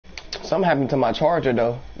something happened to my charger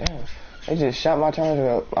though. Damn, they just shot my charger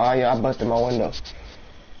up. Oh yeah, I busted my window.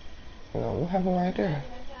 You know, what happened right there?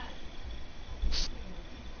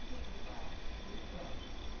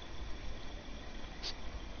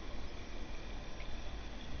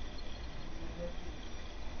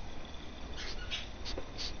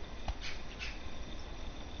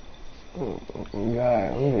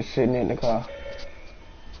 God, we was sitting in the car.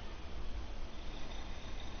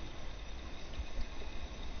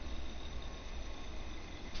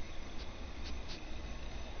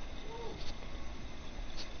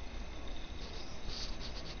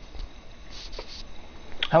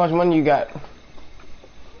 How much money you got?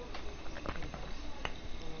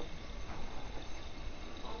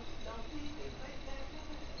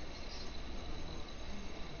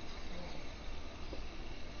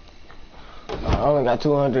 I only got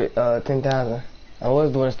 210,000. I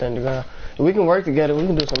was doing this underground. If we can work together, we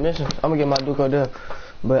can do some missions. I'm gonna get my Duke there.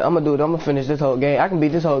 But I'm gonna finish this whole game. I can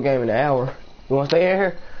beat this whole game in an hour. You wanna stay in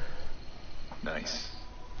here? Nice.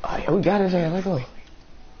 Oh yeah, we got his ass. Let's go.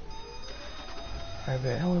 Alright,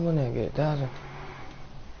 bet. How much money I get? 1,000.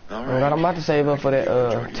 Alright, I'm about to save up for that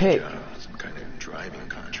tech. Some kind of driving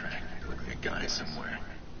contract with a guy somewhere.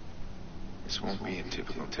 This won't be a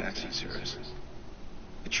typical taxi service.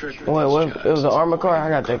 The trick with Wait, it was an armored car? I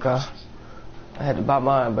got that car. I had to buy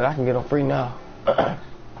mine, but I can get them free now.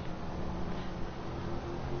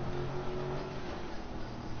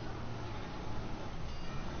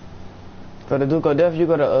 For the Duke of Death, you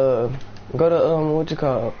go to what you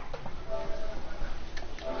call?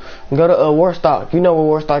 Go to Warstock. You know where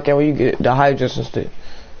Warstock at, where you get the hydrants and stuff.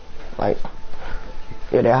 Like,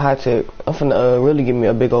 yeah, that high tech. I'm finna really give me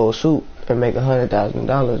a big old suit and make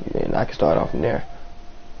 $100,000, and I can start off from there.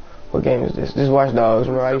 What game is this? This is Watch Dogs.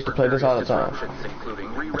 Remember, I used to play this all the time.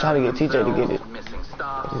 I'm trying to get TJ to get it.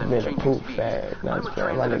 It's been approved fast. Not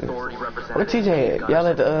fast. My nigga. Where TJ at? Y'all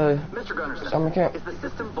at the summer camp?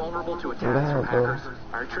 Nah, bro.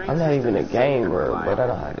 I'm not even a gamer, but I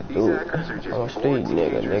know how to do it. I'm a street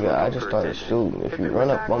nigga. I just started shooting. If you run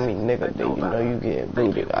up on me, nigga, then you know you getting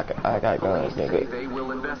booted. I got guns, nigga.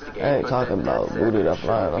 I ain't talking about booted up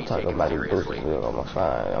line. I'm talking about these boosters on my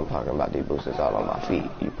spine. I'm talking about these boosters all on my feet.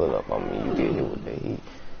 You pull up on me, you get hit with the heat.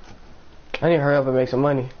 I need to hurry up and make some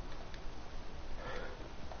money.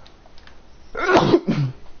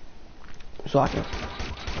 So I can.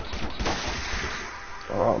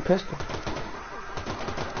 Wrong pistol.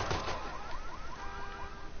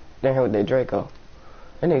 Then here with that Draco.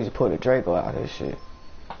 That nigga just pulled a Draco out of his shit.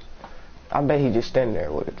 I bet he just standing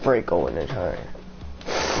there with a Draco in his hand.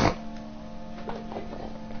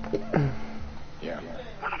 Yeah.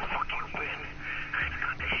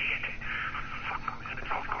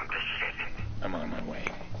 I'm on my way.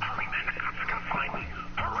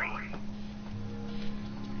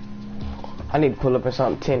 I need to pull up in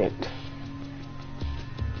something tinted.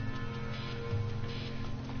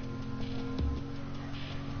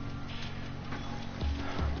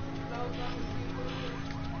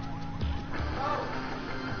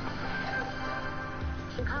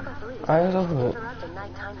 Alright, it's over with. Interrupted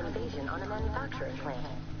nighttime invasion on a manufacturing plant.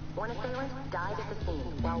 One assailant died at the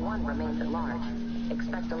scene, while one remains at large.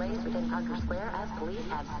 Expect delays within Parker Square as police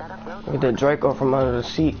have set up roadblocks. Get the Draco from under the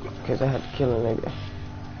seat, because I had to kill a nigga.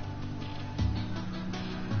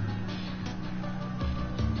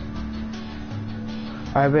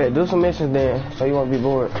 Alright, bet. Do some missions then, so you won't be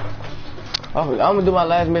bored. I'm gonna do my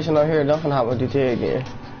last mission on here, then I'm finna hop on DT again.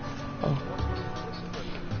 Oh.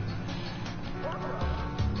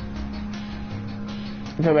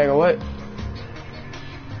 You finna make a what?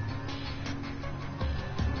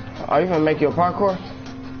 Are you finna make your parkour?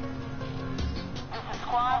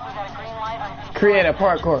 Create a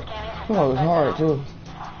parkour. Oh, it's hard too.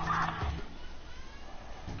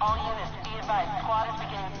 All units, be advised, squad is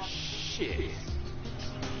beginning. Shit.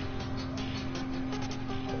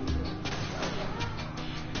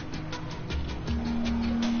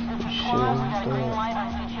 Squad, we got a green light on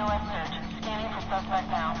CHOPPA search. Scanning for suspect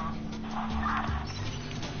now.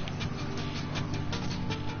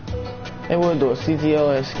 They will do a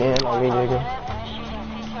CTOS scan on me, nigga. Initiating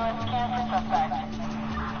CHOPPA scan for suspect.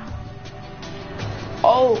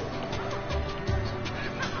 Oh!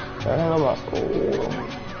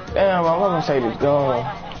 Damn, I'm gonna say this gone.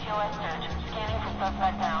 Scanning for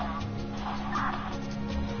suspect now.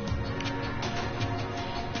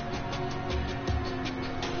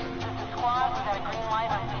 This is squad, we got a green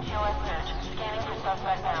light on CHOPPA search. Scanning for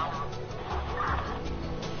suspect now.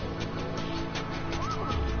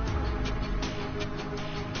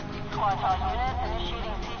 Squad all units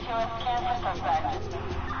initiating CHOPPA scan for suspect.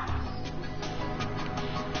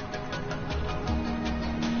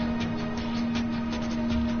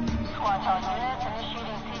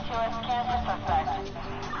 suspect.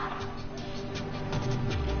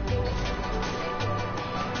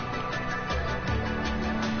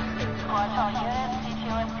 Watch all units,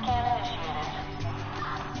 CHOPPA scan initiated.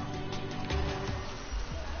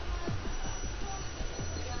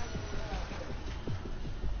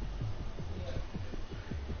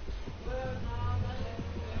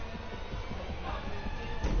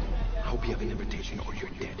 I hope you have an invitation or you're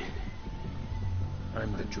dead.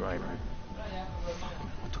 I'm the driver.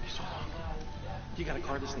 What took you so long? You got a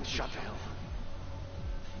car, this thing's shot to hell.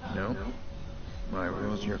 No. My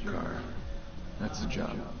rule's your car. That's the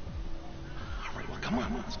job. All right, well, come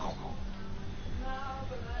on, let's go.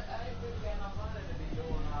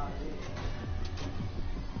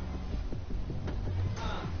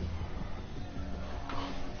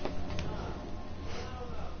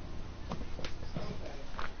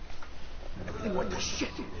 Everything went to shit.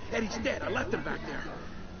 Eddie's dead. I left him back there.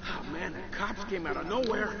 Oh, man, the cops came out of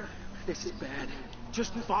nowhere. This is bad.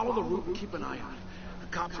 Just follow the route and keep an eye on it. The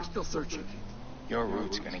cops are still searching. Your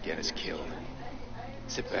route's gonna get us killed.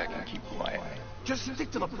 Sit back and keep quiet. Just stick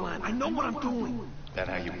to the plan. I know what I'm doing. That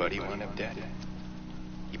how your buddy wound up dead?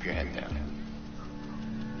 Keep your head down.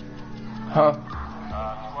 Huh?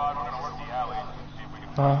 Squad, we're gonna work the alley. See if we can...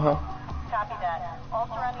 Uh-huh. Copy that. All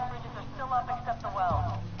surrounding bridges are still up except the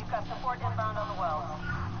well. You've got support inbound on the well.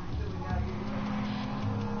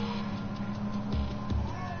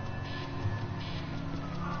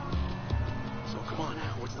 So come on,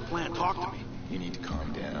 what's the plan? Talk to me. You need to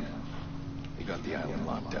calm down. We got the island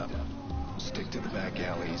locked up. We'll stick to the back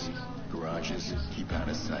alleys, garages, keep out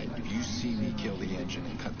of sight. If you see me kill the engine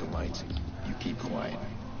and cut the lights, you keep quiet.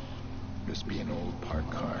 Just be an old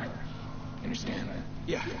parked car. Understand?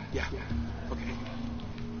 Yeah. Okay.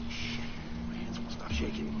 Shit, my hands won't stop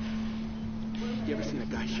shaking. You ever seen a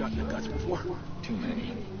guy shot in the guts before? Too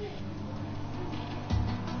many.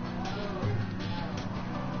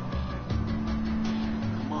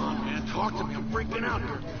 Come on, man, talk to me. I'm freaking out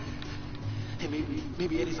here. Hey,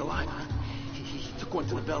 maybe Eddie's alive, huh? He took one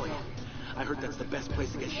to the belly. I heard that's the best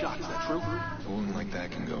place to get shot. Is that true? A wound like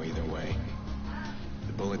that can go either way. If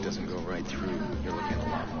the bullet doesn't go right through, you're looking at a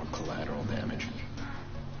lot more collateral damage.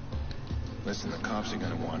 Listen, the cops are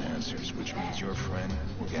gonna want answers, which means your friend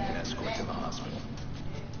will get an escort to the hospital.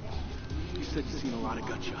 You said you've seen a lot of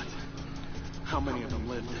gunshots. How many of them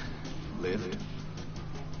lived? Lived?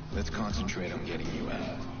 Let's concentrate on getting you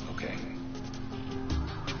out, okay?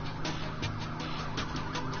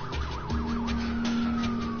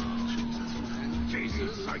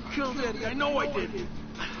 Jesus, I killed Eddie. I know I did.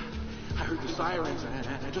 I heard the sirens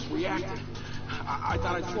and I just reacted. I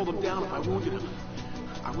thought I'd slow them down if I wounded him.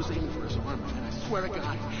 I was aiming for his arm, man. I swear to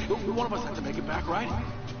God. One of us had to make it back, right?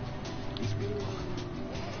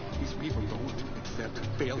 These people don't accept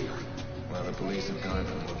failure. Well, the police have gone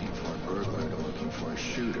from looking for a burglar to looking for a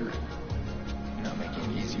shooter. You're not making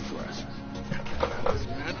it easy for us.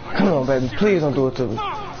 Come on, baby. Please don't do it to me.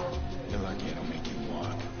 You're lucky I don't make you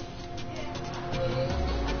walk.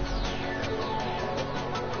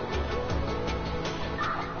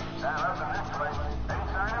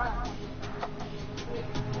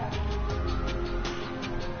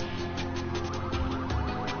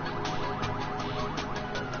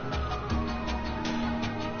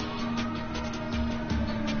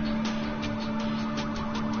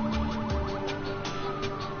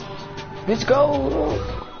 Bitch, go!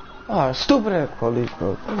 Oh, stupid ass police,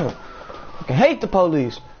 bro. I fucking hate the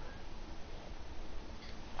police.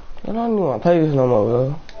 I don't even want to play this no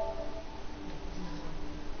more,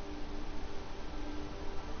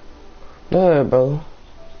 bro. Yeah, bro.